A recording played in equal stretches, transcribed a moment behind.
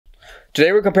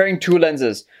Today we're comparing two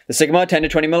lenses, the Sigma 10 to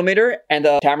 20mm and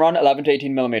the Tamron 11 to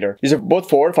 18mm. These are both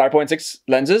forward 5.6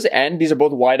 lenses and these are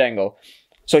both wide angle.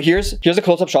 So here's a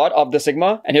close-up shot of the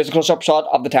Sigma and here's a close-up shot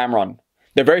of the Tamron.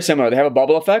 They're very similar. They have a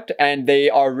bubble effect and they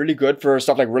are really good for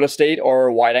stuff like real estate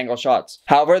or wide angle shots.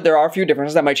 However, there are a few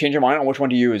differences that might change your mind on which one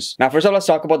to use. Now, first of all, let's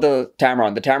talk about the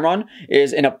Tamron. The Tamron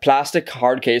is in a plastic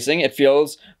hard casing. It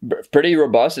feels pretty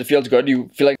robust. It feels good.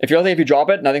 It feels like if you drop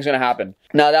it, nothing's going to happen.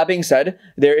 Now, that being said,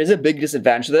 there is a big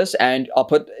disadvantage to this and I'll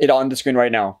put it on the screen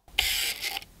right now.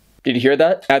 Did you hear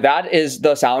that? Now, that is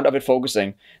the sound of it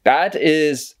focusing. That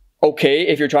is okay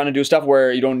if you're trying to do stuff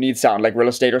where you don't need sound, like real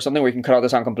estate or something where you can cut out the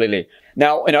sound completely.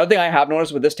 Now, another thing I have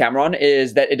noticed with this Tamron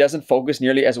is that it doesn't focus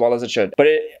nearly as well as it should. But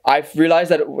I've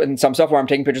realized that in some stuff where I'm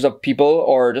taking pictures of people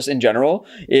or just in general,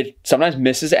 it sometimes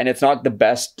misses and it's not the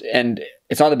best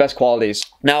qualities.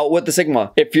 Now, with the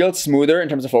Sigma, it feels smoother in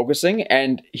terms of focusing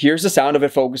and here's the sound of it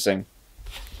focusing.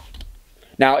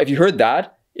 Now, if you heard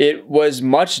that, it was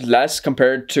much less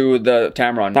compared to the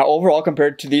Tamron. Now, overall,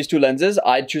 compared to these two lenses,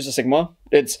 I'd choose the Sigma.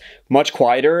 It's much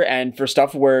quieter, and for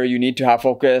stuff where you need to have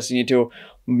focus, you need to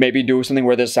maybe do something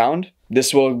where there's sound,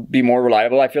 this will be more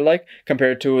reliable, I feel like,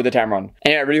 compared to the Tamron.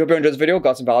 And I really hope you enjoyed this video,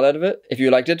 got some value out of it. If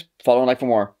you liked it, follow and like for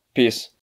more. Peace.